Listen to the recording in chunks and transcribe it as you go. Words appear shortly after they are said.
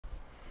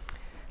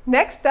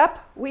Next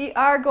up, we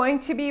are going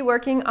to be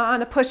working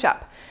on a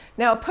push-up.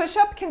 Now, a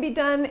push-up can be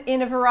done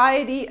in a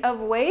variety of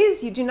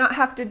ways. You do not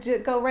have to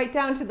go right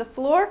down to the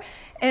floor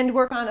and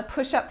work on a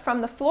push-up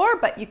from the floor,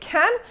 but you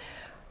can.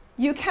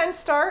 You can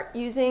start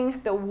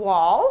using the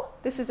wall.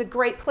 This is a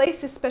great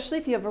place, especially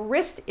if you have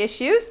wrist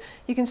issues.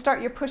 You can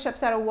start your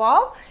push-ups at a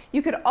wall.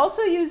 You could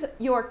also use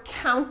your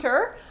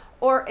counter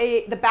or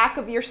the back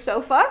of your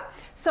sofa,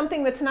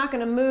 something that's not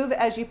going to move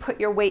as you put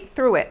your weight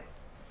through it.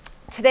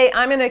 Today,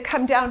 I'm going to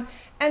come down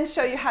and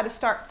show you how to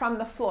start from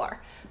the floor.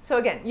 So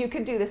again, you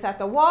could do this at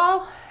the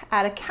wall,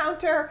 at a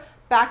counter,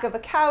 back of a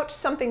couch,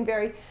 something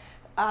very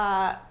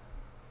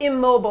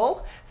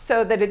immobile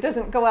so that it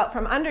doesn't go out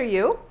from under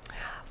you.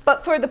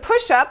 But for the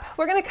push-up,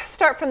 we're going to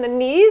start from the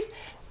knees.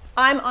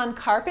 I'm on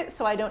carpet,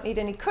 so I don't need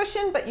any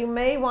cushion, but you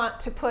may want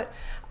to put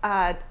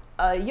a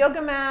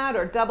yoga mat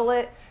or double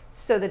it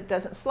so that it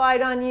doesn't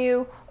slide on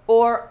you,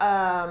 or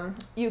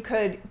you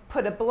could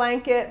put a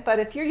blanket, but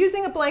if you're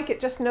using a blanket,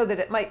 just know that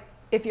it might,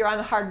 if you're on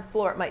a hard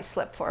floor, it might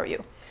slip for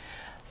you.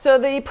 So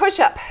the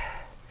push-up,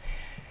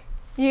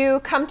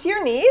 you come to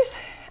your knees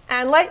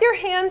and let your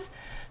hands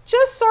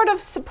just sort of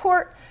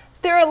support.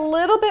 They're a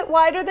little bit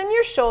wider than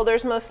your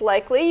shoulders, most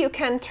likely. You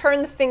can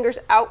turn the fingers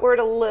outward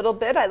a little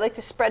bit. I like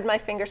to spread my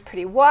fingers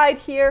pretty wide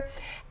here.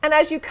 And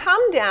as you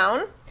come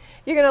down,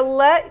 you're going to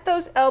let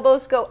those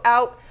elbows go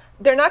out.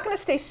 They're not going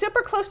to stay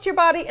super close to your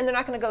body, and they're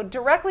not going to go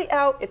directly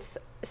out. It's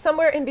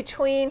somewhere in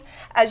between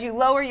as you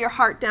lower your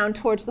heart down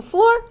towards the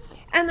floor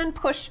and then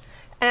push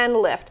and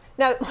lift.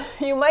 Now,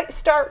 you might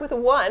start with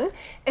one,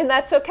 and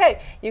that's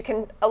okay.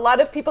 A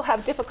lot of people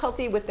have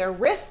difficulty with their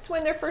wrists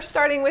when they're first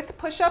starting with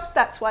push-ups.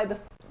 That's why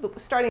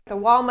starting at the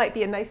wall might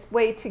be a nice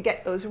way to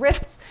get those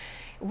wrists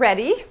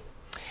ready.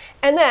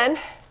 And then,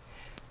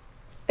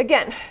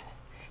 again,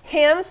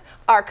 hands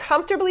are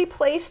comfortably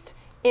placed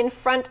in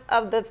front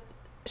of the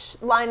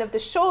line of the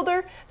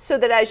shoulder so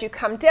that as you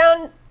come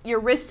down, your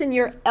wrists and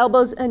your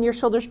elbows and your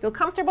shoulders feel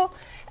comfortable,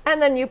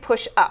 and then you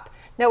push up.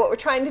 Now, what we're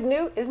trying to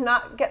do is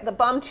not get the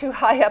bum too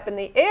high up in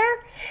the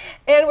air,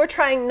 and we're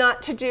trying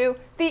not to do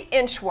the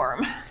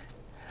inchworm.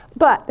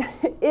 But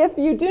if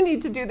you do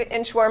need to do the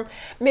inchworm,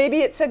 maybe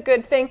it's a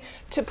good thing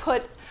to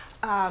put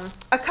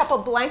a couple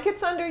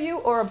blankets under you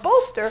or a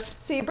bolster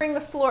so you bring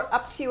the floor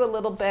up to you a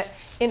little bit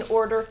in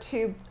order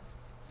to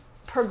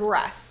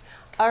progress.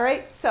 All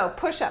right, so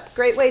push up,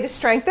 great way to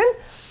strengthen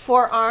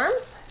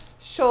forearms,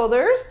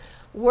 shoulders,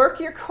 work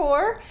your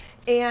core,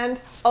 and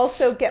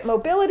also get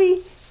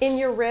mobility in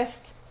your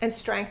wrists and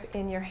strength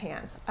in your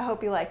hands. I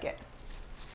hope you like it.